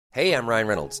Hey, I'm Ryan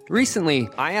Reynolds. Recently,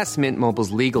 I asked Mint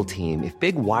Mobile's legal team if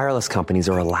big wireless companies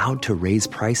are allowed to raise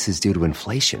prices due to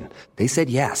inflation. They said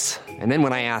yes. And then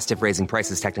when I asked if raising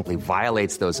prices technically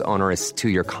violates those onerous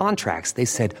two-year contracts, they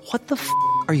said, "What the f***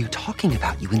 are you talking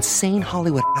about, you insane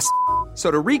Hollywood ass?" So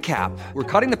to recap, we're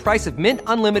cutting the price of Mint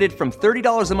Unlimited from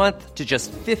 $30 a month to just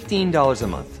 $15 a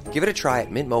month. Give it a try at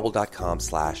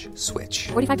mintmobile.com/switch.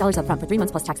 $45 up front for 3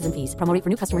 months plus taxes and fees. Promo rate for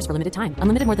new customers for limited time.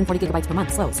 Unlimited more than 40 gigabytes per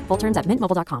month. Slows full terms at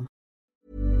mintmobile.com.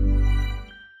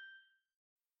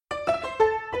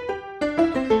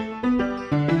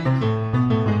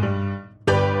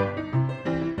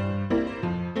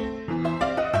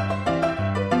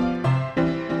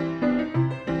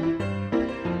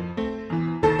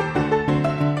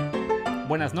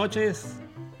 Buenas noches,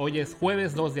 hoy es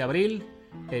jueves 2 de abril,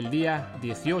 el día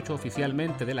 18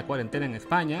 oficialmente de la cuarentena en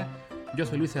España. Yo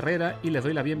soy Luis Herrera y les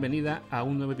doy la bienvenida a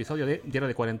un nuevo episodio de Diario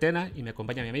de Cuarentena y me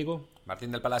acompaña mi amigo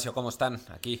Martín del Palacio. ¿Cómo están?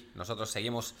 Aquí nosotros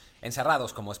seguimos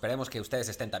encerrados, como esperemos que ustedes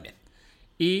estén también.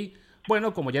 Y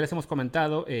bueno, como ya les hemos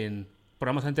comentado en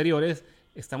programas anteriores,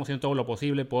 estamos haciendo todo lo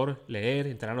posible por leer,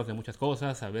 enterarnos de muchas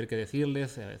cosas, saber qué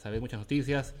decirles, saber muchas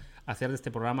noticias, hacer de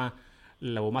este programa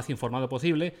lo más informado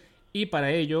posible. Y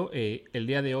para ello, el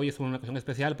día de hoy es una ocasión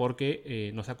especial porque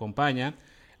nos acompaña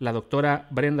la doctora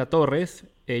Brenda Torres.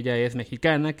 Ella es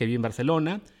mexicana, que vive en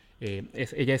Barcelona.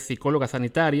 Ella es psicóloga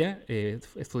sanitaria,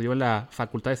 estudió en la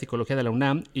Facultad de Psicología de la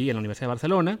UNAM y en la Universidad de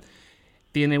Barcelona.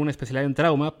 Tiene una especialidad en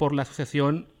trauma por la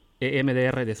Asociación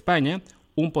EMDR de España,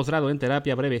 un posgrado en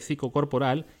terapia breve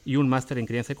psicocorporal y un máster en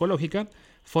crianza ecológica.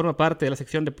 Forma parte de la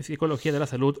sección de Psicología de la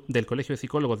Salud del Colegio de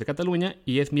Psicólogos de Cataluña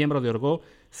y es miembro de Orgó,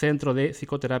 Centro de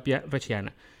Psicoterapia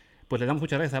Rechiana. Pues le damos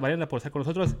muchas gracias a Brenda por estar con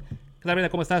nosotros. ¿Qué tal, Brenda?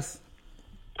 ¿Cómo estás?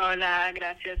 Hola,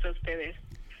 gracias a ustedes.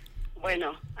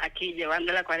 Bueno, aquí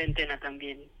llevando la cuarentena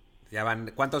también. Ya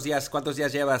van, ¿cuántos días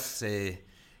llevas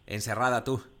encerrada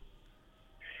tú?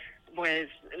 Pues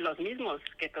los mismos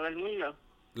que todo el mundo.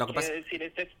 Lo que pasa,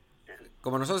 decir,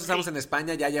 como nosotros estamos en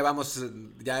España, ya llevamos,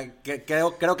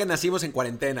 creo que nacimos en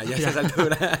cuarentena ya a esas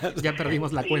alturas. Ya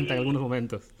perdimos la cuenta en algunos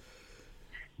momentos.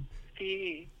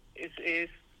 Sí, es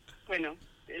bueno,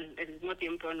 el mismo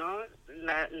tiempo, ¿no?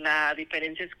 La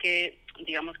diferencia es que,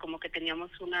 digamos, como que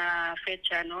teníamos una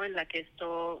fecha, ¿no? En la que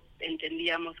esto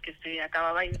entendíamos que se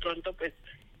acababa y pronto, pues,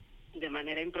 de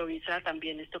manera improvisada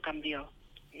también esto cambió.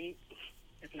 Y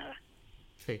pues nada.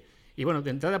 Sí. Y bueno,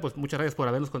 de entrada, pues muchas gracias por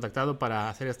habernos contactado para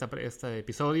hacer este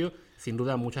episodio. Sin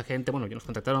duda, mucha gente, bueno, ya nos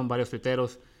contactaron varios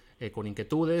tuiteros con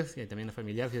inquietudes, y también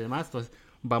familiares y demás. Entonces,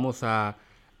 vamos a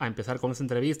empezar con esta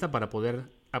entrevista para poder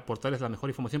aportarles la mejor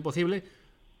información posible.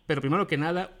 Pero primero que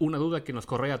nada, una duda que nos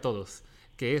corre a todos,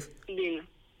 que es,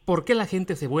 ¿por qué la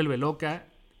gente se vuelve loca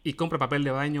y compra papel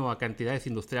de baño a cantidades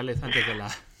industriales antes de la...?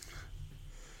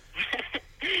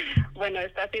 Bueno,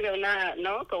 esta ha sido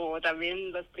 ¿no? Como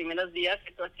también los primeros días,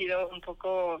 esto ha sido un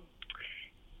poco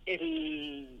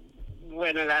la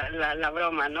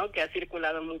broma, ¿no? Que ha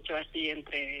circulado mucho así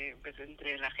entre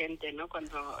la gente, ¿no?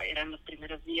 Cuando eran los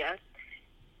primeros días.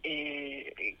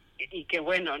 Y qué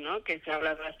bueno, ¿no? Que se ha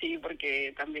hablado así,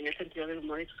 porque también el sentido del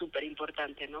humor es súper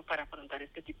importante, ¿no? Para afrontar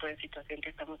este tipo de situación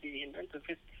que estamos viviendo.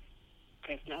 Entonces,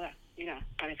 pues nada, mira,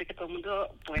 parece que todo el mundo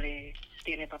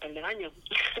tiene papel de baño.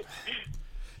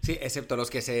 Sí, excepto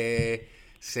los que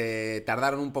se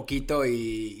tardaron un poquito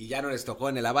y ya no les tocó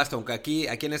en el abasto, aunque aquí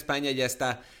en España ya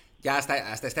hasta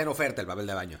está en oferta el papel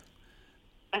de baño.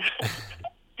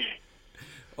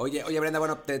 Oye, Brenda,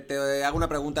 bueno, te hago una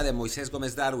pregunta de Moisés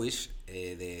Gómez Darwish,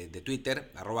 de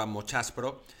Twitter,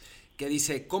 @mochaspro, que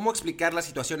dice: ¿cómo explicar la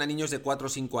situación a niños de 4 o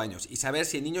 5 años? Y saber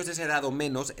si en niños de esa edad o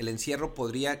menos el encierro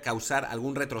podría causar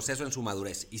algún retroceso en su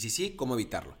madurez. Y si sí, ¿cómo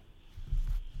evitarlo?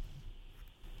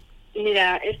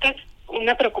 Mira, esta es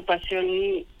una preocupación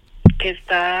que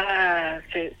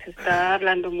se está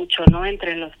hablando mucho, ¿no?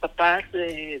 Entre los papás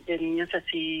de niños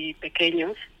así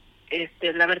pequeños.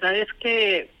 La verdad es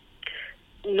que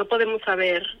no podemos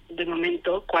saber de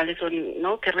momento cuáles son,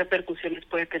 ¿no? Qué repercusiones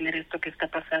puede tener esto que está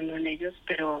pasando en ellos,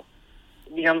 pero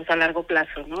digamos a largo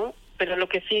plazo, ¿no? Pero lo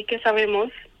que sí que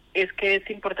sabemos es que es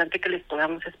importante que les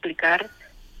podamos explicar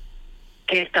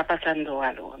que está pasando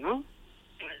algo, ¿no?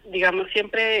 Digamos,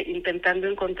 siempre intentando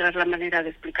encontrar la manera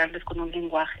de explicarles con un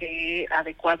lenguaje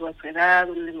adecuado a su edad,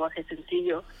 un lenguaje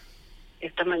sencillo.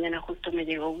 Esta mañana justo me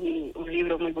llegó un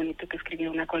libro muy bonito que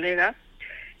escribió una colega,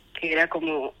 que era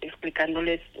como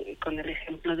explicándoles con el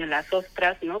ejemplo de las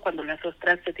ostras, ¿no? Cuando las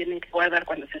ostras se tienen que guardar,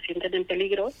 cuando se sienten en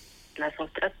peligro, las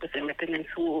ostras pues se meten en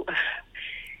su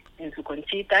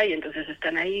conchita y entonces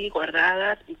están ahí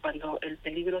guardadas, y cuando el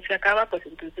peligro se acaba, pues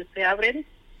entonces se abren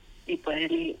y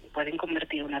pueden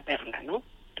convertir una perla, ¿no?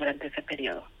 Durante ese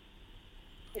periodo.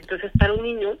 Entonces, para un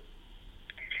niño,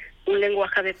 un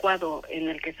lenguaje adecuado en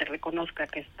el que se reconozca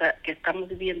que estamos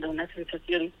viviendo una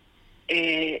sensación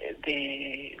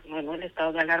el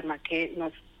estado de alarma que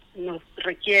nos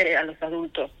requiere a los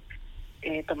adultos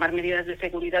tomar medidas de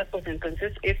seguridad, pues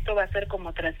entonces esto va a ser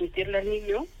como transmitirle al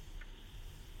niño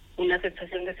una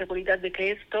sensación de seguridad de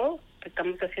que esto que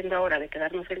estamos haciendo ahora, de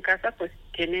quedarnos en casa, pues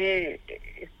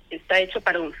está hecho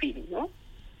para un fin, ¿no?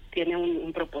 Tiene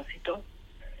un propósito.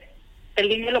 El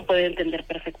niño lo puede entender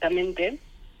perfectamente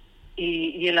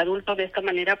y el adulto de esta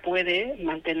manera puede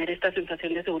mantener esta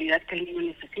sensación de seguridad que el niño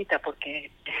necesita, porque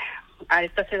a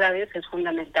estas edades es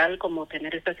fundamental como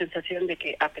tener esta sensación de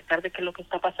que a pesar de que lo que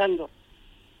está pasando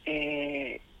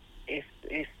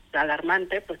es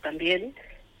alarmante, pues también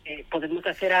podemos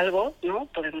hacer algo, ¿no?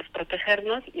 Podemos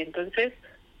protegernos y entonces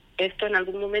esto en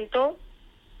algún momento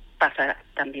pasará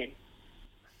también.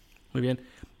 Muy bien.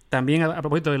 También a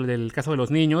propósito del caso de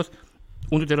los niños,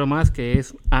 un tuitero más que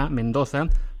es A Mendoza,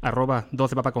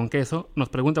 @12papa con queso, nos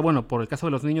pregunta, bueno, por el caso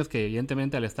de los niños que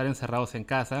evidentemente al estar encerrados en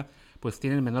casa, pues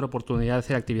tienen menor oportunidad de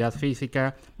hacer actividad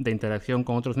física, de interacción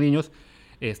con otros niños.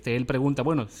 Él pregunta,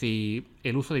 bueno, si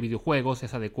el uso de videojuegos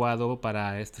es adecuado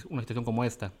para una situación como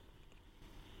esta.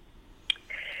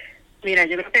 Mira,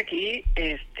 yo creo que aquí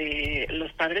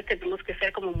los padres tenemos que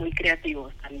ser como muy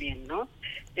creativos también, ¿no?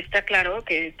 Está claro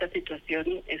que esta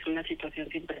situación es una situación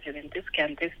sin precedentes que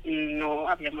antes no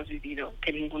habíamos vivido,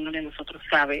 que ninguno de nosotros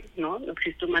sabe, ¿no? No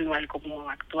existe un manual cómo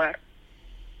actuar.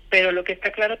 Pero lo que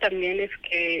está claro también es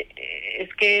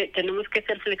que tenemos que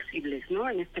ser flexibles, ¿no?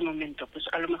 En este momento, pues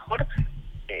a lo mejor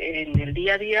en el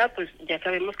día a día, pues ya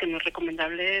sabemos que no es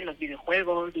recomendable los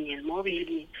videojuegos ni el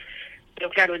móvil, pero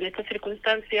claro, en estas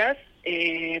circunstancias,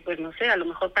 pues no sé, a lo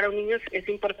mejor para un niño es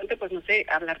importante, pues no sé,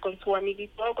 hablar con su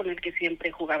amiguito con el que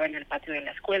siempre jugaba en el patio de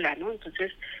la escuela, ¿no?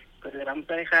 Entonces, pues le vamos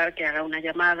a dejar que haga una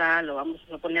llamada, lo vamos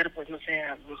a poner, pues no sé,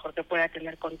 a lo mejor que pueda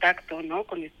tener contacto, ¿no?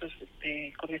 Con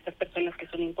estas personas que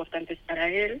son importantes para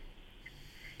él.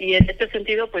 Y en este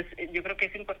sentido, pues yo creo que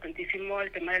es importantísimo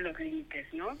el tema de los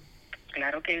límites, ¿no?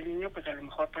 Claro que el niño, pues a lo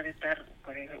mejor puede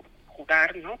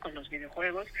jugar, ¿no? Con los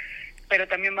videojuegos, pero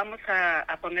también vamos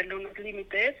a ponerle unos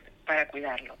límites para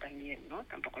cuidarlo también, ¿no?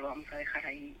 Tampoco lo vamos a dejar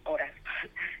ahí horas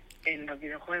en los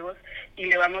videojuegos y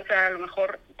le vamos a lo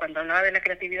mejor, cuando hablaba de la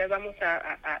creatividad, vamos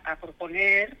a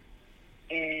proponer,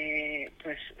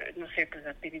 pues, no sé, pues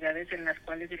actividades en las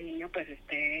cuales el niño pues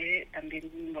esté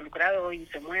también involucrado y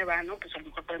se mueva, ¿no? Pues a lo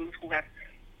mejor podemos jugar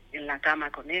en la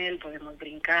cama con él, podemos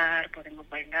brincar, podemos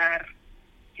bailar.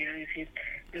 Quiero decir,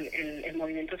 el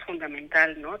movimiento es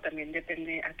fundamental, ¿no? También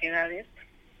depende a qué edades.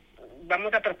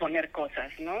 Vamos a proponer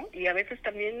cosas, ¿no? Y a veces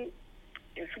también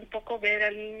es un poco ver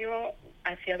al niño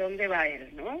hacia dónde va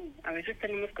él, ¿no? A veces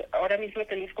ahora mismo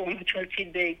tenemos como mucho el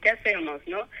chip de ¿qué hacemos?,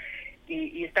 ¿no?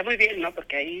 Y está muy bien, ¿no?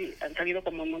 Porque ahí han salido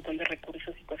como un montón de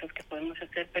recursos y cosas que podemos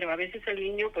hacer, pero a veces el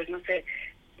niño, pues no sé,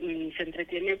 se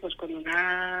entretiene pues con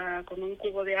un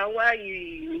cubo de agua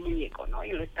y un muñeco, ¿no?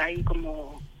 Y lo está ahí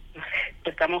como, no sé,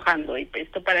 lo está mojando. Y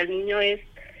esto para el niño es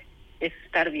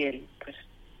estar bien. Pues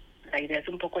la idea es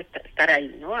un poco estar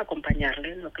ahí, ¿no?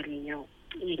 Acompañarle en lo que el niño...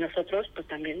 Y nosotros pues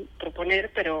también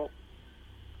proponer, pero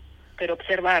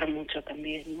observar mucho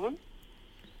también, ¿no?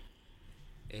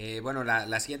 Bueno,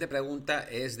 la siguiente pregunta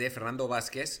es de Fernando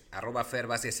Vázquez,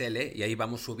 @FerVázquezL, y ahí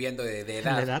vamos subiendo de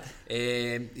edad.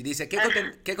 Y dice,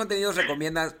 ¿qué contenidos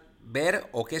recomiendas ver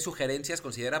o qué sugerencias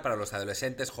considera para los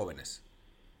adolescentes jóvenes?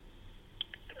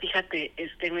 Fíjate,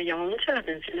 me llamó mucho la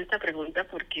atención esta pregunta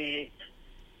porque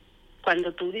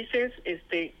cuando tú dices,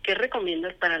 ¿qué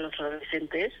recomiendas para los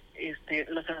adolescentes?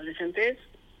 Los adolescentes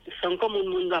son como un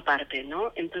mundo aparte,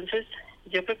 ¿no? Entonces,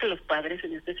 yo creo que los padres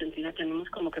en este sentido tenemos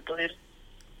como que poder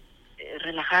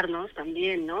relajarnos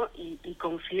también, ¿no? Y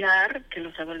confiar que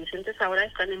los adolescentes ahora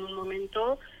están en un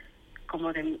momento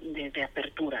como de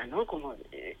apertura, ¿no? Como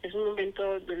es un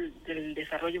momento del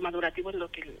desarrollo madurativo en el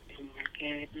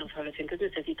que los adolescentes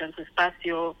necesitan su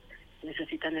espacio,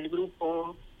 necesitan el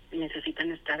grupo,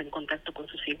 necesitan estar en contacto con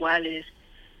sus iguales.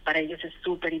 Para ellos es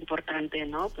súper importante,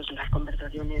 ¿no? Pues las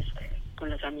conversaciones con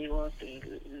los amigos,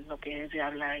 lo que se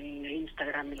habla en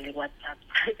Instagram, en el WhatsApp.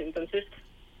 Entonces,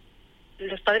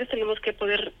 los padres tenemos que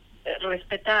poder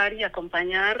respetar y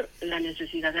acompañar la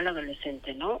necesidad del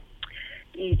adolescente, ¿no?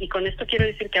 Y con esto quiero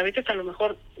decir que a veces a lo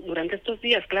mejor durante estos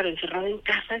días, claro, encerrado en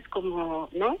casa es como,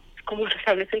 ¿no? Como los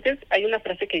adolescentes, hay una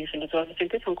frase que dice, los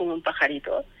adolescentes son como un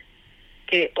pajarito,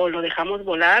 que o lo dejamos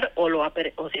volar o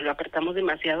si lo apretamos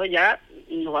demasiado ya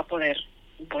no va a poder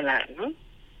volar, ¿no?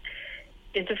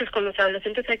 Entonces con los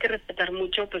adolescentes hay que respetar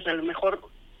mucho, pues a lo mejor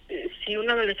si un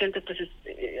adolescente pues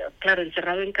claro,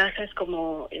 encerrado en casa es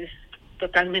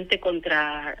totalmente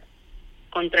contra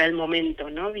contra el momento,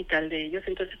 ¿no? Vital de ellos.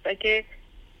 Entonces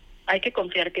hay que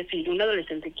confiar que si un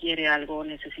adolescente quiere algo o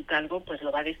necesita algo, pues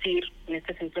lo va a decir. En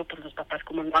este sentido, pues los papás,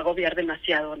 como no agobiar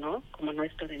demasiado, ¿no? Como no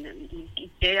esto de,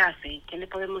 ¿y qué hace? ¿Y qué le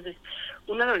podemos decir?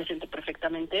 Un adolescente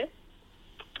perfectamente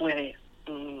puede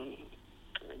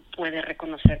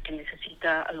reconocer que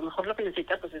necesita, a lo mejor lo que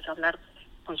necesita pues es hablar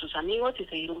con sus amigos y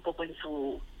seguir un poco en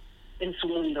su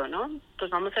mundo, ¿no? Pues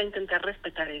vamos a intentar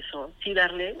respetar eso, sí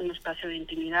darle un espacio de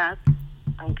intimidad,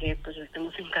 aunque pues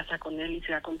estemos en casa con él y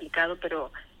sea complicado,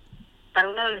 pero para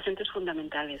un adolescente es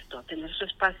fundamental esto, tener su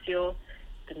espacio,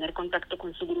 tener contacto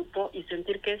con su grupo y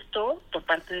sentir que esto, por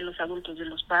parte de los adultos, de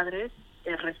los padres,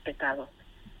 es respetado.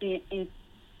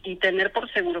 Y tener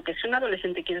por seguro que si un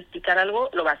adolescente quiere explicar algo,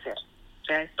 lo va a hacer. O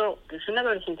sea, esto, pues si un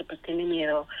adolescente pues tiene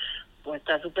miedo, o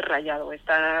está súper rayado, o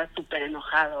está súper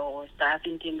enojado, o está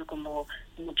sintiendo como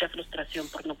mucha frustración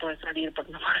por no poder salir, por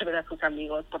no poder ver a sus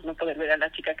amigos, por no poder ver a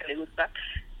la chica que le gusta,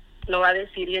 lo va a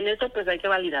decir. Y en eso pues hay que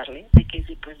validarle, hay que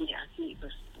decir, pues mira, sí,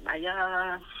 pues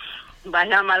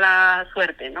vaya mala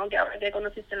suerte, ¿no? Que ahora que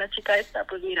conociste a la chica esta,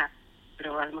 pues mira,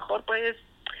 pero a lo mejor pues,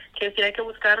 quiero decir, hay que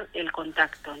buscar el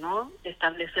contacto, ¿no?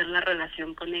 Establecer la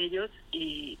relación con ellos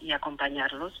y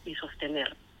acompañarlos y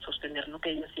sostener lo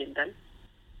que ellos sientan.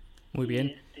 Muy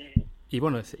bien. Y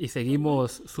bueno, y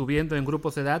seguimos subiendo en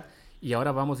grupos de edad y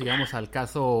ahora vamos, digamos, al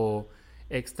caso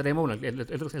extremo, bueno, el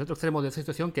otro extremo de esa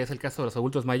situación, que es el caso de los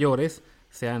adultos mayores,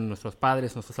 sean nuestros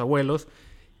padres, nuestros abuelos,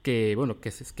 que bueno,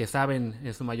 que saben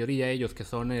en su mayoría ellos que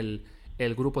son el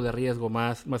grupo de riesgo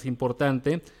más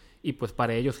importante, y pues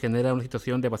para ellos genera una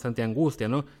situación de bastante angustia,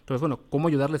 ¿no? Entonces, bueno, ¿cómo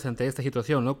ayudarles ante esta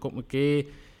situación, no?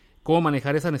 ¿Cómo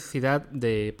manejar esa necesidad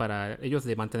para ellos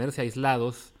de mantenerse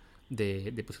aislados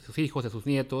de pues, sus hijos, de sus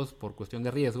nietos, por cuestión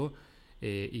de riesgo,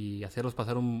 y hacerlos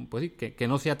pasar que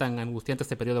no sea tan angustiante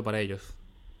este periodo para ellos?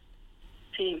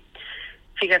 Sí,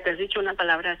 fíjate, has dicho una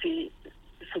palabra así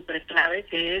súper clave,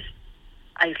 que es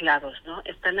aislados, ¿no?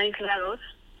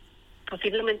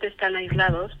 Posiblemente están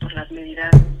aislados por las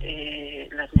medidas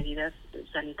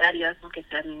sanitarias, ¿no?, que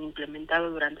se han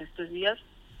implementado durante estos días,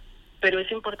 pero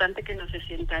es importante que no se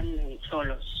sientan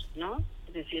solos, ¿no?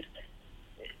 Es decir,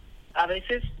 a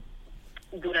veces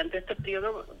durante este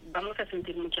periodo vamos a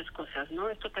sentir muchas cosas, ¿no?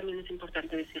 Esto también es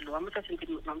importante decirlo. Vamos a sentir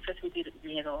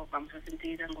miedo, vamos a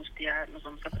sentir angustia, nos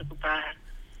vamos a preocupar,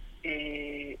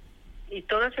 y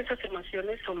todas esas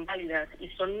emociones son válidas y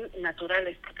son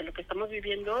naturales, porque lo que estamos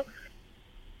viviendo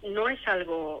no es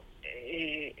algo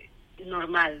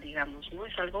normal, digamos, ¿no?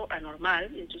 Es algo anormal,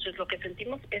 y entonces lo que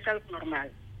sentimos es algo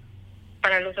normal.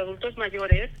 Para los adultos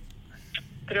mayores,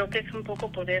 creo que es un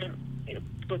poco poder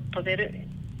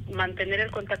mantener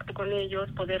el contacto con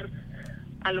ellos, poder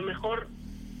a lo mejor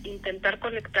intentar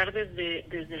conectar desde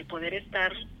el poder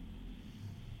estar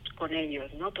con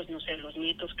ellos, ¿no? Pues no sé, los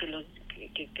nietos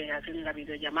que hacen la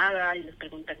videollamada y les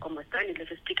preguntan cómo están y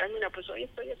les explican, mira, pues hoy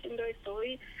estoy haciendo esto,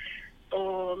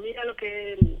 o mira lo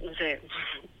que, no sé,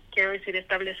 quiero decir,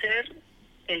 establecer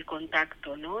el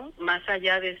contacto, ¿no? Más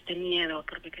allá de este miedo,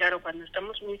 porque claro, cuando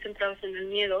estamos muy centrados en el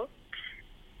miedo,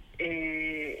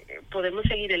 podemos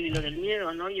seguir el hilo del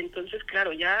miedo, ¿no? Y entonces,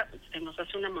 claro, ya se nos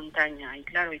hace una montaña, y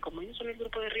claro, y como ellos son el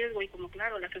grupo de riesgo, y como,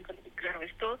 claro, claro,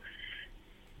 esto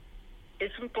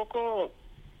es un poco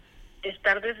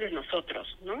estar desde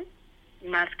nosotros, ¿no?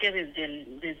 Más que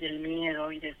desde el miedo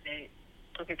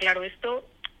porque claro, esto,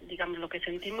 digamos, lo que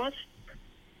sentimos,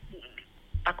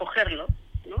 acogerlo,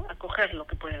 ¿no? Acoger lo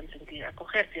que puedan sentir,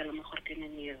 acoger si a lo mejor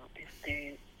tienen miedo,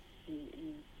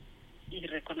 y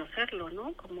reconocerlo,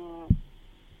 ¿no? Como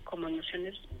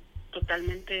emociones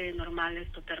totalmente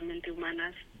normales, totalmente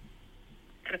humanas.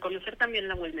 Reconocer también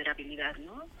la vulnerabilidad,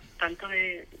 ¿no? Tanto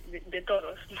de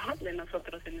todos, ¿no? De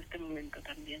nosotros en este momento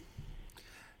también.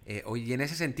 Oye, y en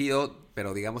ese sentido,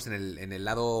 pero digamos en el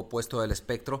lado opuesto del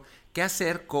espectro, ¿qué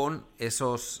hacer con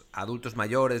esos adultos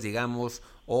mayores, digamos,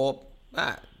 o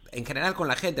en general con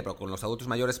la gente, pero con los adultos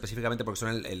mayores específicamente porque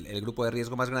son el grupo de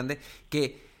riesgo más grande,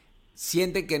 que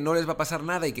sienten que no les va a pasar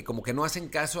nada y que como que no hacen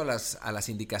caso a las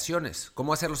indicaciones?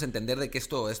 ¿Cómo hacerlos entender de que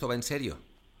esto va en serio?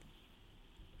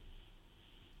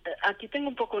 Aquí tengo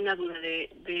un poco una duda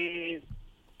de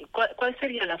 ¿cuál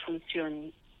sería la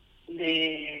función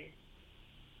de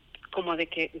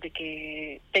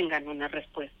que tengan una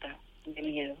respuesta de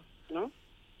miedo, ¿no?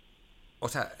 O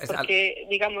sea, porque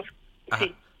digamos, ajá.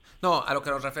 Sí. No, a lo que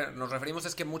nos referimos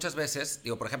es que muchas veces,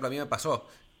 digo, por ejemplo, a mí me pasó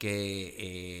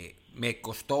que me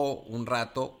costó un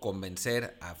rato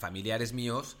convencer a familiares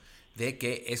míos de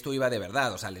que esto iba de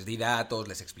verdad, o sea, les di datos,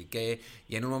 les expliqué,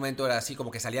 y en un momento era así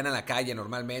como que salían a la calle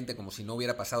normalmente, como si no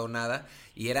hubiera pasado nada,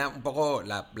 y era un poco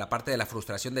la parte de la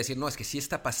frustración de decir, no, es que sí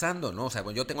está pasando, ¿no? O sea,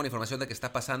 bueno, yo tengo la información de que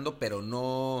está pasando, pero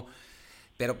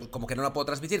como que no la puedo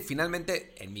transmitir.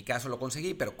 Finalmente, en mi caso lo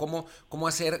conseguí, pero ¿cómo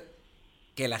hacer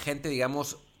que la gente,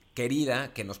 digamos,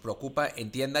 querida, que nos preocupa,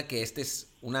 entienda que esta es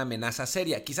una amenaza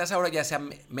seria? Quizás ahora ya sea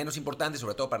menos importante,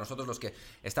 sobre todo para nosotros los que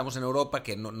estamos en Europa,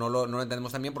 que no lo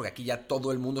entendemos tan bien, porque aquí ya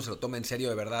todo el mundo se lo toma en serio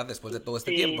de verdad después de todo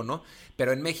este tiempo, ¿no?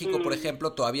 Pero en México, por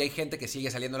ejemplo, todavía hay gente que sigue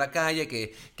saliendo a la calle,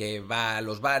 que va a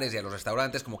los bares y a los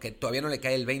restaurantes, como que todavía no le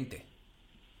cae el 20.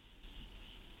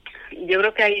 Yo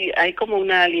creo que hay como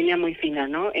una línea muy fina,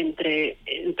 ¿no? Entre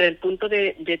el punto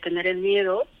de tener el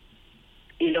miedo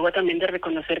y luego también de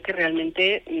reconocer que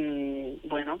realmente,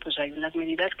 bueno, pues hay unas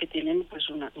medidas que tienen pues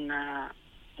una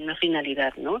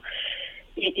finalidad, ¿no?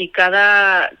 Y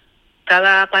cada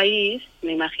país,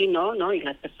 me imagino, ¿no? Y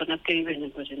las personas que viven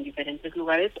pues en diferentes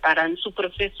lugares harán su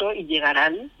proceso y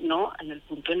llegarán, ¿no? En el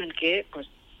punto en el que pues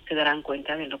se darán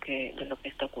cuenta de lo que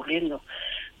está ocurriendo.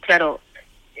 Claro,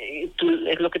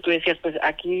 es lo que tú decías, pues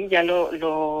aquí ya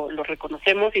lo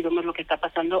reconocemos y vemos lo que está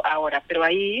pasando ahora, pero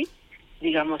ahí,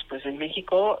 digamos, pues en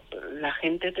México la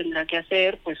gente tendrá que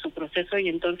hacer pues su proceso y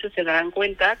entonces se darán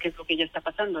cuenta que es lo que ya está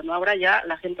pasando, ¿no? Ahora ya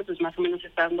la gente pues más o menos se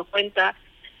está dando cuenta.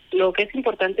 Lo que es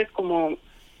importante es como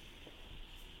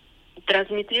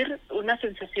transmitir una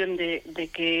sensación de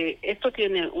que esto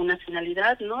tiene una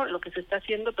finalidad, ¿no? Lo que se está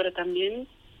haciendo, pero también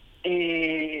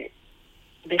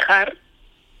dejar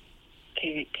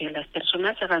que las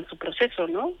personas hagan su proceso,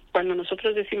 ¿no? Cuando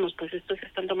nosotros decimos, pues estos se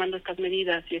están tomando estas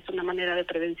medidas y es una manera de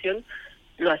prevención,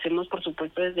 lo hacemos, por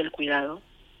supuesto, desde el cuidado.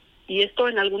 Y esto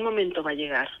en algún momento va a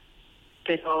llegar.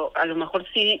 Pero a lo mejor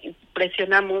si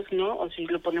presionamos, ¿no? O si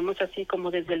lo ponemos así como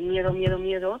desde el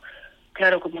miedo,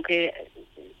 claro, como que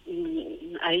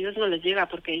a ellos no les llega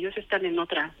porque ellos están en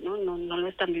otra, ¿no? No lo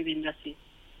están viviendo así.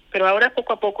 Pero ahora,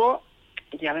 poco a poco,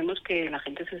 ya vemos que la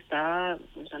gente se está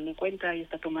pues dando cuenta y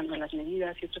está tomando las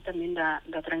medidas y esto también da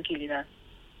tranquilidad.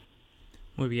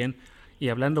 Muy bien. Y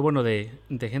hablando, bueno, de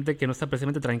gente que no está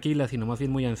precisamente tranquila, sino más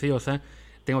bien muy ansiosa,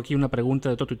 tengo aquí una pregunta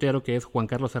de otro tuitero que es Juan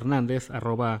Carlos Hernández,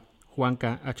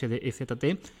 @JuancaHDST,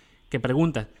 que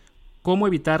pregunta, ¿cómo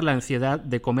evitar la ansiedad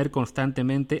de comer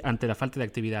constantemente ante la falta de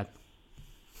actividad?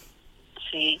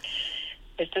 Sí,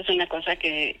 esto es una cosa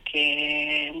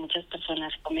que muchas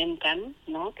personas comentan,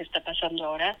 ¿no? Que está pasando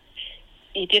ahora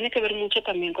y tiene que ver mucho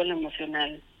también con lo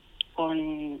emocional,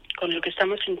 con lo que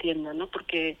estamos sintiendo, ¿no?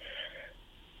 Porque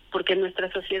en nuestra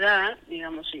sociedad,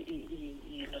 digamos,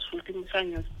 y en los últimos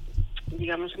años,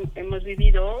 digamos, hemos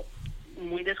vivido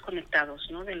muy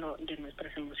desconectados, ¿no? De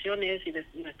nuestras emociones y de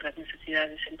nuestras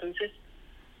necesidades. Entonces,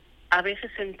 a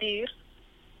veces sentir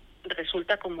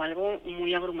resulta como algo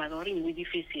muy abrumador y muy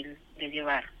difícil de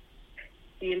llevar.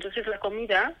 Y entonces la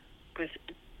comida, pues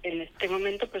en este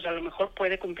momento, pues a lo mejor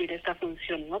puede cumplir esta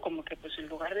función, ¿no? Como que pues en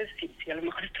lugar de si a lo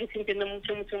mejor estoy sintiendo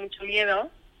mucho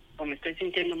miedo, o me estoy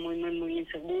sintiendo muy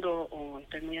inseguro, o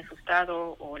estoy muy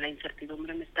asustado, o la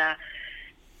incertidumbre me está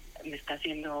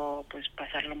haciendo pues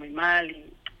pasarlo muy mal,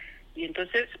 y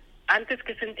entonces antes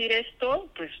que sentir esto,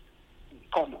 pues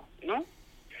 ¿cómo? ¿No?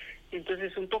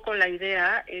 Entonces un poco la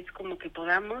idea es como que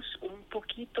podamos un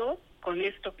poquito con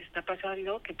esto que está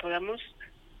pasando, que podamos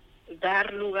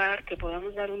dar lugar, que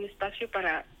podamos dar un espacio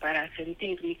para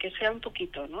sentir, y que sea un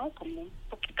poquito, ¿no? Como un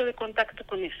poquito de contacto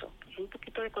con eso, pues un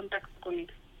poquito de contacto con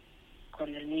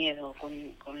el miedo,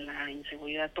 con la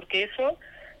inseguridad, porque eso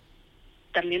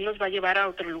también nos va a llevar a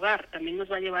otro lugar, también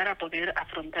nos va a llevar a poder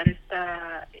afrontar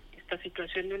esta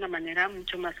situación de una manera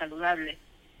mucho más saludable,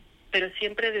 pero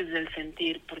siempre desde el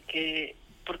sentir, porque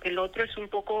lo otro es un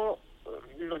poco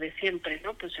lo de siempre,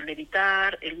 ¿no? Pues el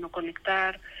evitar, el no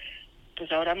conectar.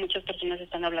 Pues ahora muchas personas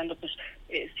están hablando, pues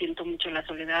siento mucho la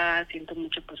soledad, siento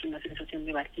mucho pues una sensación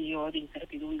de vacío, de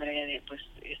incertidumbre, de pues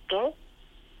esto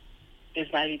es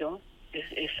válido,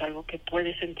 es algo que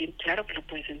puedes sentir, claro que lo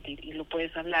puedes sentir y lo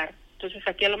puedes hablar. Entonces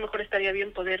aquí a lo mejor estaría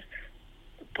bien poder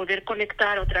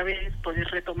conectar otra vez, poder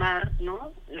retomar,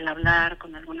 ¿no? El hablar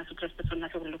con algunas otras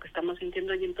personas sobre lo que estamos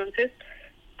sintiendo, y entonces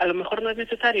a lo mejor no es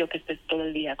necesario que estés todo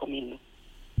el día comiendo.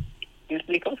 ¿Me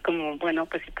explico? Es como, bueno,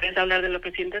 pues si puedes hablar de lo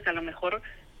que sientes, a lo mejor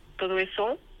todo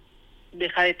eso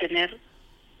deja de tener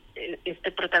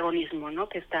este protagonismo, ¿no?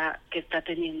 que está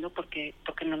teniendo porque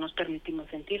no nos permitimos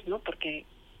sentir, ¿no? Porque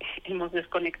hemos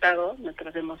desconectado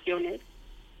nuestras emociones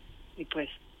y pues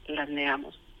las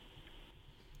negamos.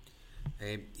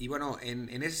 Y bueno,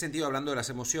 en ese sentido, hablando de las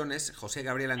emociones, José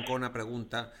Gabriel Ancona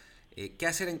pregunta, ¿qué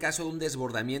hacer en caso de un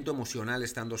desbordamiento emocional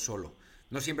estando solo?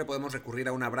 No siempre podemos recurrir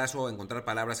a un abrazo o encontrar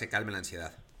palabras que calmen la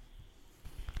ansiedad.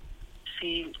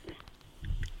 sí,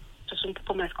 esto es un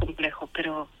poco más complejo,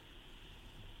 pero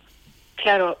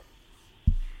claro,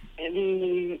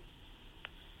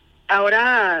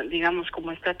 ahora, digamos,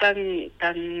 como está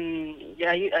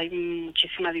ya hay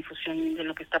muchísima difusión de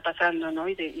lo que está pasando, ¿no?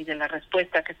 Y de la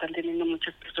respuesta que están teniendo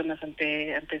muchas personas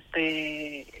ante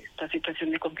esta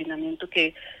situación de confinamiento,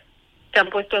 que se han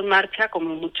puesto en marcha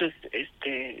como muchos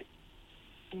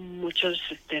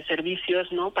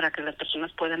servicios, ¿no? Para que las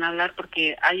personas puedan hablar,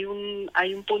 porque hay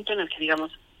un punto en el que,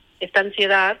 digamos, esta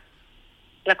ansiedad,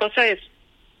 la cosa es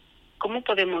cómo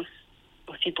podemos,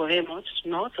 o si podemos,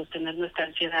 ¿no? Sostener nuestra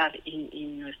ansiedad y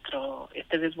nuestro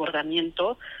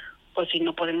desbordamiento, o si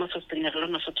no podemos sostenerlo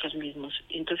nosotros mismos.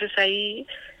 Y entonces ahí,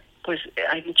 pues,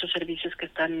 hay muchos servicios que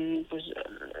están, pues,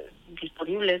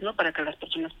 disponibles, ¿no? Para que las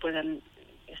personas puedan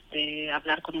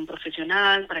hablar con un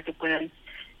profesional, para que puedan,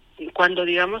 cuando,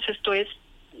 digamos, esto es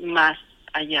más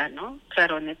allá, ¿no?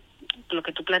 Claro, lo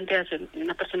que tú planteas en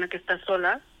una persona que está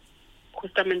sola,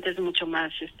 justamente es mucho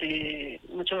más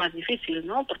difícil,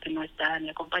 ¿no? Porque no está ni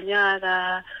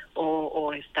acompañada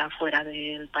o está fuera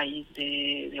del país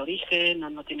de origen, o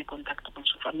no tiene contacto con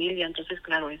su familia. Entonces,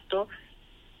 claro, esto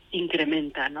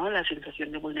incrementa, ¿no? La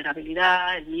sensación de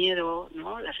vulnerabilidad, el miedo,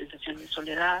 ¿no? La sensación de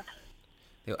soledad.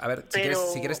 A ver,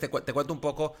 si quieres te cuento un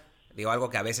poco, algo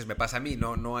que a veces me pasa a mí,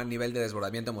 no a nivel de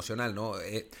desbordamiento emocional, ¿no?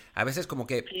 A veces como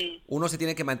que sí, uno se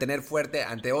tiene que mantener fuerte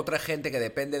ante otra gente que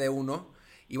depende de uno.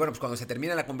 Y bueno, pues cuando se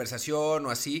termina la conversación o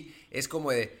así, es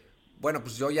como de, bueno,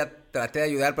 pues yo ya traté de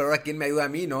ayudar, pero ahora ¿quién me ayuda a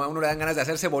mí, no? A uno le dan ganas de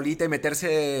hacerse bolita y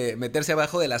meterse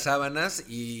abajo de las sábanas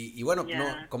y bueno, yeah.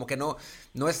 no, como que no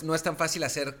es tan fácil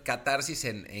hacer catarsis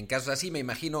en casos así. Me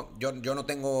imagino, yo no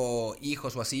tengo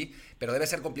hijos o así, pero debe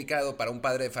ser complicado para un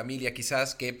padre de familia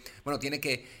quizás que, bueno, tiene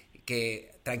que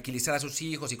tranquilizar a sus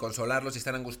hijos y consolarlos si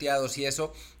están angustiados y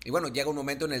eso. Y bueno, llega un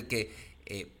momento en el que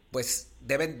pues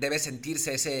debe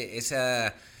sentirse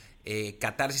esa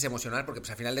catarsis emocional, porque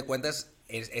pues a final de cuentas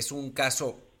es un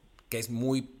caso que es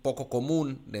muy poco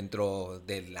común dentro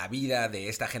de la vida de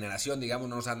esta generación, digamos,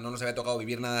 no nos había tocado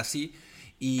vivir nada así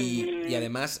y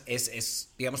además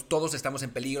es digamos, todos estamos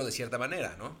en peligro de cierta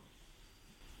manera, ¿no?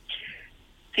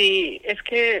 Sí, es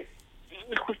que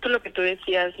justo lo que tú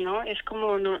decías, ¿no? Es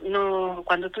como no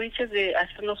cuando tú dices de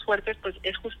hacernos fuertes, pues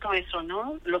es justo eso,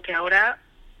 ¿no? Lo que ahora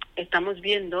estamos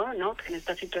viendo, ¿no? Que en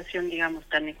esta situación, digamos,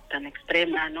 tan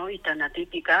extrema, ¿no? Y tan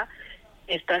atípica,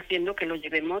 está haciendo que lo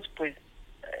llevemos, pues,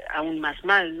 aún más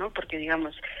mal, ¿no? Porque,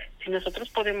 digamos, si nosotros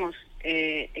podemos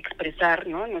expresar,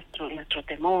 ¿no? Nuestro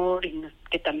temor, y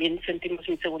que también sentimos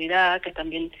inseguridad, que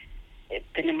también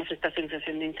tenemos esta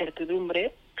sensación de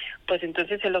incertidumbre, pues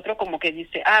entonces el otro como que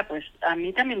dice, pues a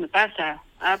mí también me pasa,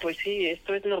 pues sí,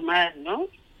 esto es normal, ¿no?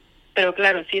 Pero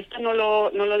claro, si esto no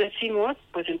lo decimos,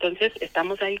 pues entonces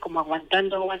estamos ahí como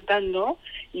aguantando,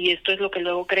 y esto es lo que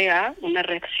luego crea una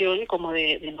reacción como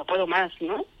de no puedo más,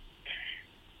 ¿no?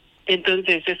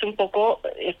 Entonces es un poco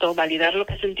esto, validar lo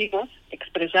que sentimos,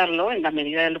 expresarlo en la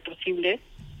medida de lo posible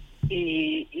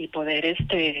y poder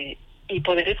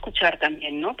poder escuchar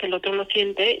también, ¿no? Que el otro lo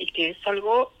siente y que es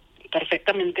algo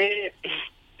perfectamente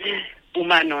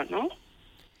humano, ¿no?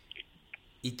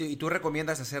 ¿Y tú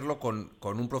recomiendas hacerlo con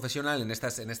un profesional en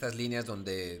estas líneas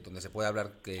donde se puede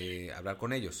hablar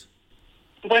con ellos?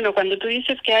 Bueno, cuando tú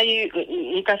dices que hay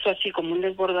un caso así como un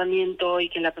desbordamiento y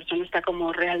que la persona está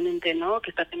como realmente, ¿no?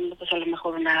 Que está teniendo pues a lo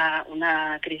mejor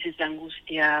una crisis de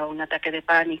angustia, un ataque de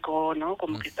pánico, ¿no?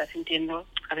 Como que está sintiendo,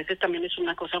 a veces también es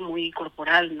una cosa muy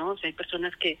corporal, ¿no? O sea, hay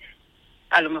personas que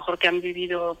a lo mejor que han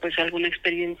vivido pues alguna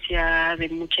experiencia de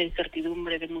mucha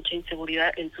incertidumbre, de mucha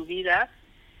inseguridad en su vida,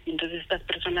 y entonces estas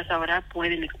personas ahora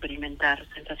pueden experimentar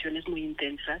sensaciones muy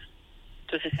intensas.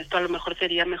 Entonces esto a lo mejor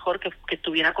sería mejor que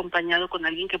estuviera acompañado con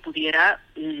alguien que pudiera,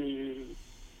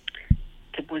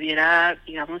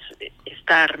 digamos,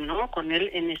 estar, ¿no? Con él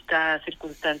en estas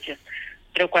circunstancias.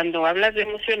 Pero cuando hablas de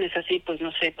emociones así, pues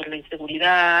no sé, pues la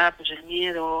inseguridad, pues el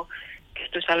miedo, que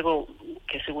esto es algo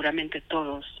que seguramente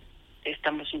todos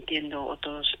estamos sintiendo o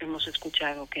todos hemos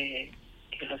escuchado que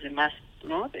los demás,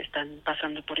 ¿no? Están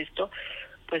pasando por esto,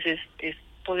 pues es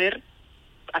poder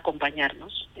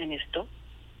acompañarnos en esto.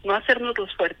 No hacernos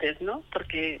los fuertes, ¿no?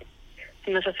 Porque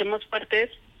si nos hacemos fuertes,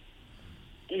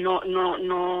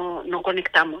 no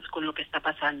conectamos con lo que está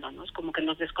pasando, ¿no? Es como que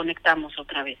nos desconectamos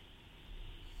otra vez,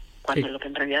 cuando sí. Lo que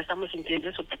en realidad estamos sintiendo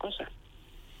es otra cosa.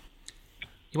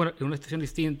 Y bueno, en una situación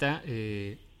distinta,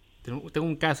 tengo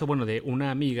un caso, bueno, de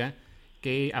una amiga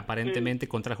que aparentemente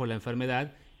contrajo la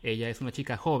enfermedad. Ella es una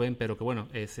chica joven, pero que bueno,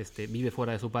 vive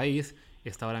fuera de su país,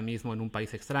 está ahora mismo en un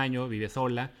país extraño, vive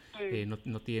sola,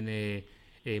 no tiene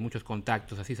muchos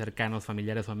contactos así cercanos,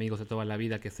 familiares o amigos de toda la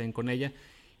vida que estén con ella.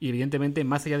 Y evidentemente,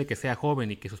 más allá de que sea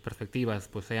joven y que sus perspectivas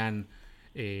pues sean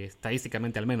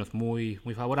estadísticamente al menos muy,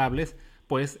 muy favorables,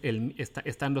 pues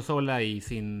estando sola y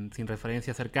sin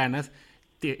referencias cercanas,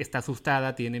 está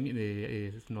asustada,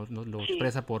 lo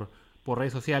expresa por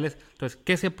redes sociales. Entonces,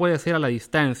 ¿qué se puede hacer a la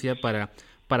distancia para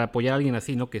apoyar a alguien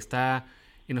así, ¿no? Que está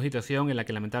en una situación en la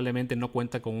que lamentablemente no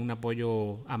cuenta con un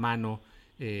apoyo a mano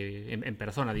en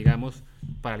persona, digamos,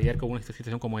 para lidiar con una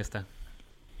situación como esta?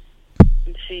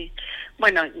 Sí,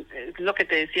 bueno, lo que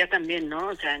te decía también, ¿no?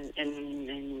 O sea,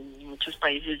 en muchos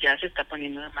países ya se está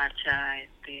poniendo en marcha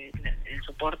el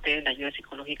soporte, la ayuda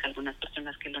psicológica a algunas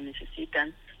personas que lo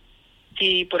necesitan.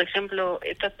 Si, por ejemplo,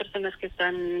 estas personas que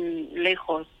están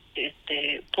lejos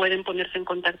pueden ponerse en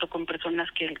contacto con personas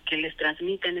que les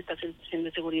transmiten esta sensación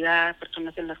de seguridad,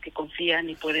 personas en las que confían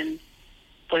y pueden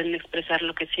expresar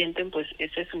lo que sienten, pues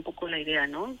esa es un poco la idea,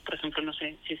 ¿no? Por ejemplo, no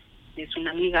sé, si es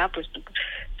una amiga, pues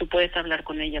tú puedes hablar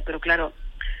con ella, pero claro,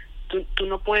 tú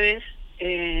no puedes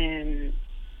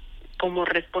como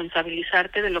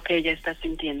responsabilizarte de lo que ella está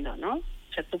sintiendo, ¿no?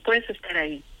 O sea, tú puedes estar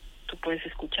ahí, tú puedes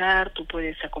escuchar, tú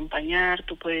puedes acompañar,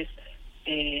 tú puedes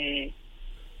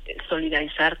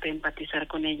solidarizarte, empatizar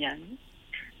con ella, ¿no?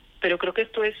 Pero creo que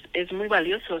esto es muy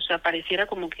valioso. O sea, pareciera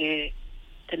como que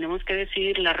tenemos que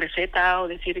decir la receta o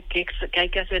decir qué hay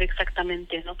que hacer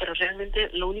exactamente, ¿no? Pero realmente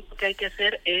lo único que hay que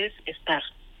hacer es estar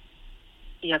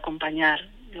y acompañar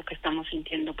lo que estamos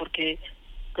sintiendo, porque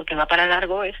va para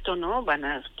largo esto, ¿no?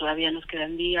 Todavía nos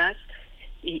quedan días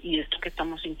y esto que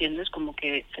estamos sintiendo es como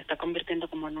que se está convirtiendo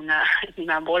como en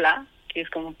una bola, que es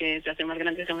como que se hace más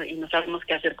grande y no sabemos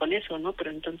qué hacer con eso, ¿no?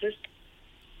 Pero entonces,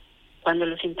 cuando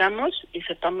lo sintamos y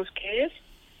sepamos qué es,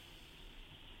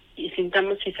 y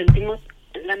sentimos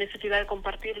la necesidad de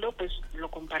compartirlo, pues lo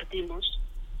compartimos.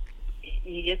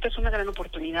 Y esta es una gran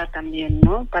oportunidad también,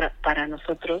 ¿no? Para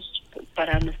nosotros,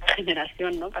 para nuestra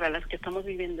generación, ¿no? Para las que estamos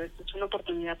viviendo esto. Es una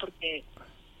oportunidad porque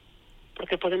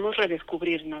podemos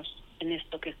redescubrirnos en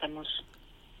esto que estamos,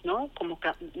 ¿no? Como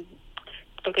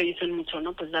esto que dicen mucho,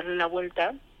 ¿no? Pues darle la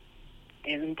vuelta,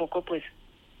 un poco, pues,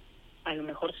 a lo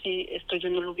mejor si esto yo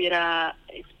no lo hubiera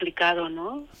explicado,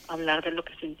 ¿no? Hablar de lo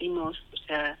que sentimos, o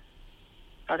sea,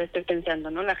 ahora estoy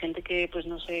pensando, ¿no? La gente que, pues,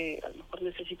 no sé, a lo mejor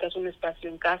necesitas un espacio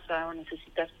en casa o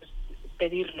necesitas, pues,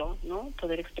 pedirlo, ¿no?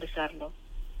 Poder expresarlo.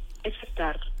 Es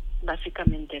estar,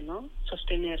 básicamente, ¿no?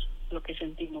 Sostener lo que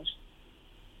sentimos.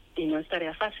 Y no es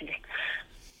tarea fácil.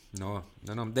 No.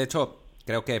 De hecho,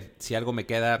 creo que si algo me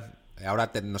queda...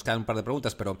 Ahora nos quedan un par de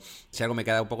preguntas, pero si algo me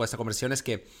queda un poco de esta conversación es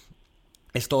que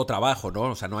es todo trabajo, ¿no?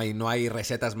 O sea, no hay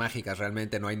recetas mágicas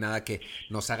realmente, no hay nada que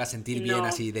nos haga sentir bien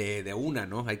así de una,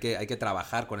 ¿no? Hay que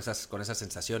trabajar con esas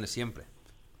sensaciones siempre.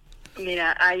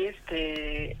 Mira,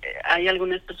 hay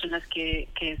algunas personas que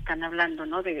están hablando,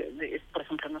 ¿no? Por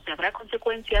ejemplo, no sé, habrá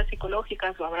consecuencias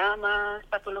psicológicas o habrá más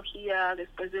patología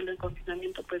después del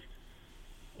confinamiento, pues,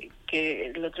 que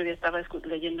el otro día estaba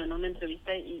leyendo en una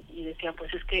entrevista y decía,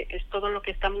 pues es que es todo lo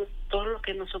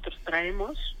que nosotros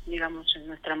traemos, digamos, en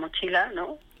nuestra mochila,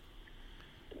 ¿no?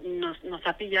 Nos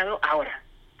ha pillado ahora,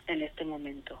 en este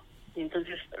momento. Y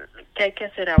entonces, ¿qué hay que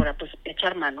hacer ahora? Pues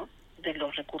echar mano de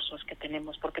los recursos que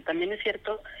tenemos, porque también es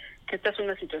cierto que esta es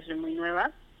una situación muy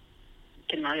nueva,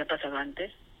 que no había pasado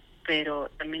antes, pero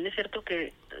también es cierto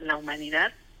que la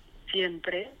humanidad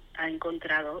siempre ha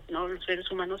encontrado, ¿no? Los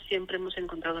seres humanos siempre hemos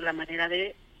encontrado la manera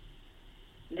de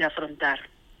afrontar.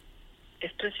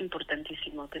 Esto es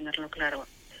importantísimo tenerlo claro.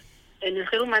 En el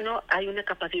ser humano hay una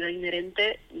capacidad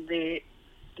inherente de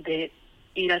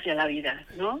ir hacia la vida,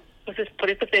 ¿no? Entonces, por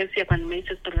eso te decía, cuando me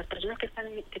dices, pero las personas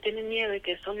que tienen miedo y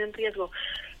que son en riesgo,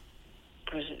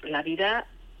 pues la vida,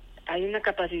 hay una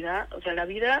capacidad, o sea, la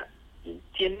vida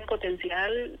tiene un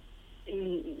potencial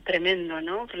tremendo,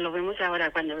 ¿no? Pues lo vemos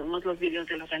ahora cuando vemos los vídeos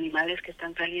de los animales que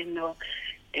están saliendo,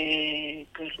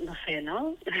 pues no sé,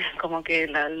 ¿no? Como que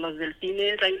los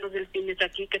delfines, hay unos delfines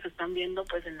aquí que se están viendo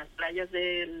pues en las playas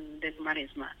del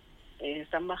Maresma.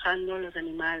 Están bajando los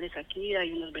animales aquí,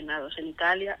 hay unos venados en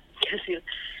Italia. Es decir,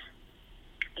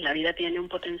 la vida tiene un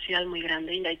potencial muy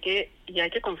grande y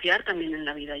hay que confiar también en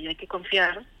la vida, y hay que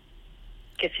confiar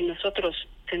que si nosotros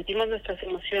sentimos nuestras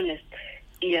emociones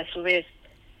y a su vez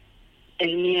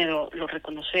el miedo lo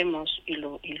reconocemos y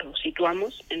lo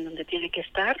situamos en donde tiene que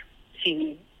estar,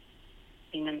 sin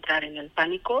entrar en el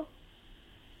pánico,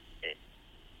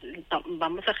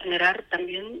 vamos a generar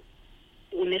también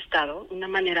un estado, una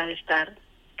manera de estar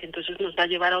que entonces nos va a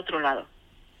llevar a otro lado.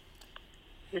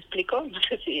 ¿Me explico? No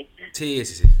sé si...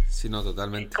 Sí, no,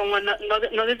 totalmente. Como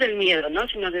no desde el miedo, ¿no?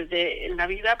 Sino desde en la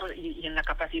vida, pues, y en la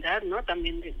capacidad, ¿no?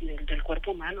 También del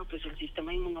cuerpo humano, pues el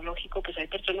sistema inmunológico, pues hay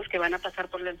personas que van a pasar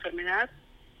por la enfermedad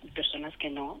personas que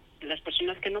no. Las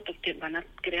personas que no, pues que van a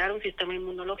crear un sistema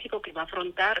inmunológico que va a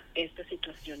afrontar esta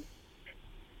situación.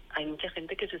 Hay mucha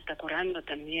gente que se está curando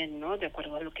también, ¿no? De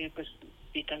acuerdo a lo que pues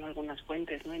citan algunas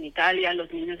fuentes, ¿no? En Italia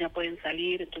los niños ya pueden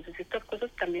salir, entonces estas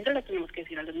cosas también se las tenemos que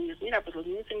decir a los niños. Mira, pues los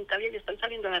niños en Italia ya están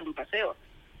saliendo a dar un paseo.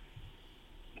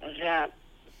 O sea,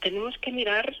 tenemos que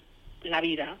mirar la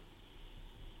vida,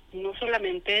 no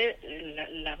solamente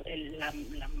la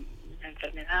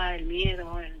enfermedad, el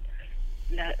miedo,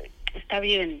 está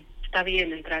bien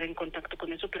entrar en contacto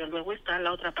con eso, pero luego está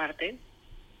la otra parte.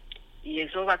 Y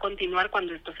eso va a continuar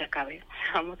cuando esto se acabe.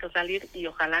 Vamos a salir y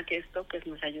ojalá que esto pues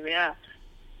nos ayude a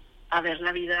ver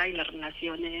la vida y las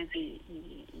relaciones y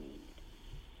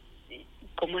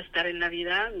cómo estar en la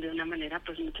vida de una manera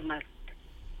pues mucho más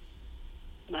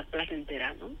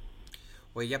placentera, ¿no?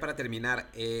 Oye, ya para terminar,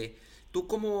 ¿tú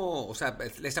cómo, o sea,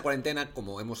 esta cuarentena,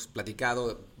 como hemos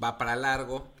platicado, va para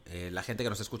largo? La gente que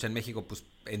nos escucha en México, pues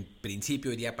en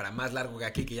principio iría para más largo que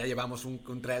aquí, que ya llevamos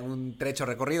un trecho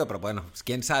recorrido, pero bueno, pues,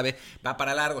 quién sabe, va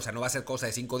para largo, o sea, no va a ser cosa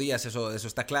de 5 días, eso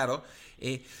está claro.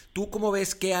 ¿Tú cómo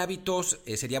ves qué hábitos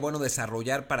sería bueno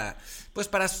desarrollar para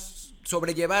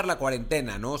sobrellevar la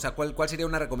cuarentena, ¿no? O sea, ¿cuál sería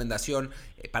una recomendación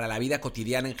para la vida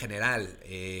cotidiana en general,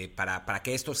 para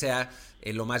que esto sea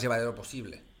lo más llevadero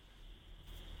posible?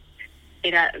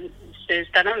 Mira, se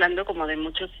están hablando como de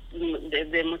muchas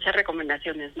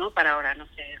recomendaciones, ¿no? Para ahora, no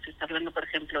sé, se está hablando, por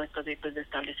ejemplo, esto de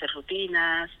establecer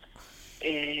rutinas,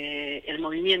 el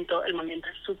movimiento es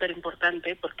súper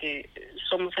importante porque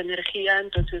somos energía,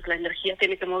 entonces la energía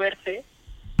tiene que moverse,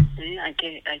 hay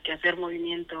que hacer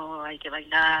movimiento, hay que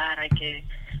bailar, hay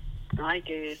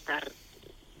que estar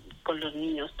con los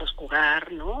niños, pues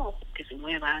jugar, ¿no? Que se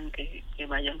muevan, que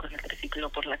vayan con el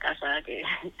triciclo por la casa, que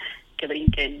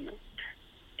brinquen, ¿no?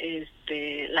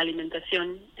 La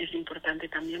alimentación es importante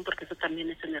también porque eso también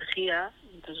es energía,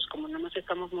 entonces como no nos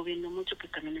estamos moviendo mucho,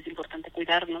 pues también es importante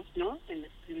cuidarnos, ¿no? En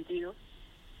ese sentido.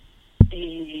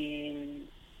 Y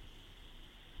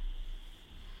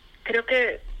creo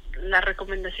que la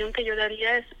recomendación que yo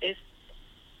daría es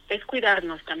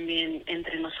cuidarnos también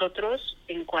entre nosotros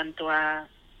en cuanto a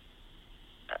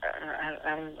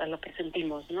lo que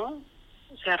sentimos, ¿no?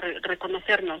 O sea,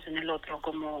 reconocernos en el otro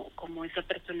como esa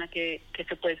persona que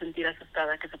se puede sentir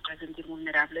asustada, que se puede sentir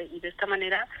vulnerable, y de esta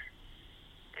manera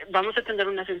vamos a tener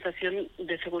una sensación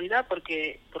de seguridad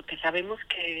porque sabemos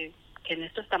que en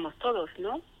esto estamos todos,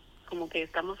 ¿no? Como que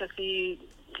estamos así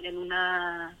en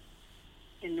una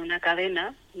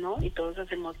cadena, ¿no? Y todos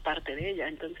hacemos parte de ella,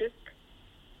 entonces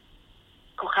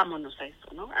cojámonos a eso,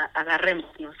 ¿no?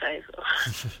 Agarrémonos a eso.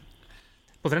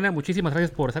 Pues Brenda, muchísimas gracias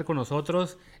por estar con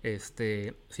nosotros.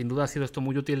 Sin duda ha sido esto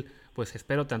muy útil, pues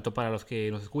espero, tanto para los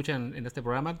que nos escuchan en este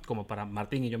programa, como para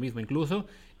Martín y yo mismo incluso.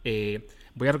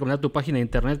 Voy a recomendar tu página de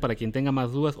internet para quien tenga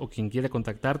más dudas o quien quiera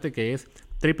contactarte, que es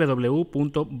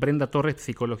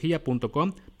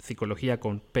www.brendatorrespsicología.com, psicología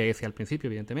con PS al principio,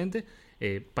 evidentemente.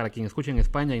 Para quien escuche en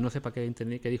España y no sepa qué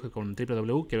entendí que dijo con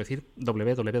www, quiero decir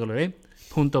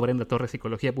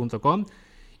www.brendatorrespsicología.com.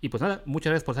 Y pues nada,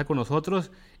 muchas gracias por estar con nosotros.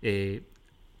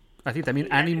 Así también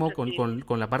ánimo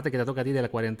con la parte que te toca a ti de la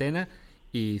cuarentena,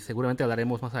 y seguramente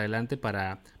hablaremos más adelante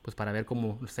para ver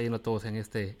cómo nos está yendo a todos en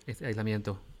este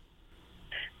aislamiento.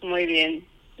 Muy bien.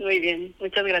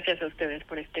 Muchas gracias a ustedes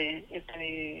por este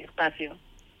espacio.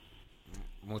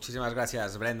 Muchísimas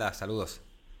gracias, Brenda. Saludos.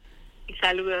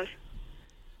 Saludos.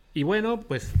 Y bueno,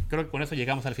 pues creo que con eso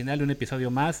llegamos al final de un episodio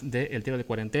más de El Tiro de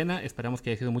Cuarentena. Esperamos que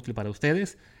haya sido muy útil para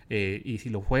ustedes. Y si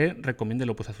lo fue,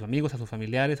 recomiéndelo pues a sus amigos, a sus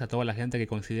familiares, a toda la gente que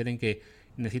consideren que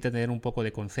necesita tener un poco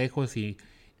de consejos y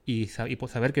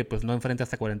pues saber que pues no enfrenta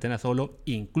esta cuarentena solo,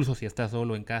 incluso si está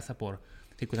solo en casa por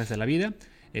circunstancias de la vida.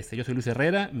 Yo soy Luis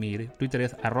Herrera, mi Twitter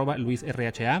es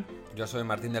 @LuisRHA. Yo soy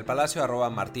Martín del Palacio,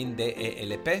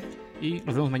 @MartinDelp. Y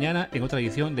nos vemos mañana en otra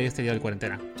edición de este Día de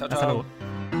Cuarentena. Chao, Hasta luego.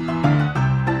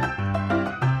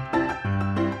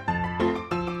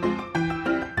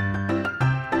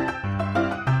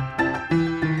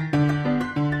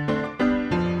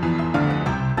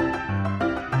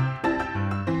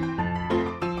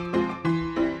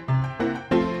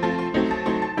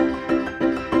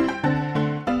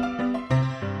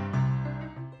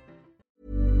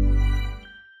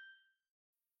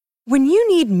 When you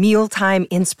need mealtime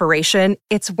inspiration,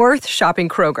 it's worth shopping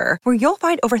Kroger, where you'll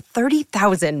find over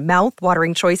 30,000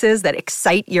 mouth-watering choices that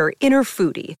excite your inner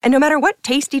foodie. And no matter what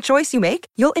tasty choice you make,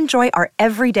 you'll enjoy our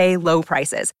everyday low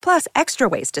prices, plus extra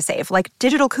ways to save, like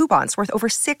digital coupons worth over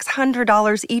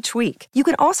 $600 each week. You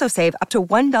can also save up to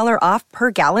 $1 off per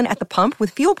gallon at the pump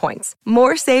with fuel points.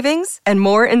 More savings and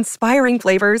more inspiring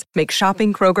flavors make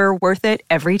shopping Kroger worth it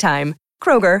every time.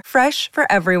 Kroger, fresh for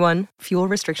everyone. Fuel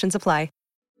restrictions apply.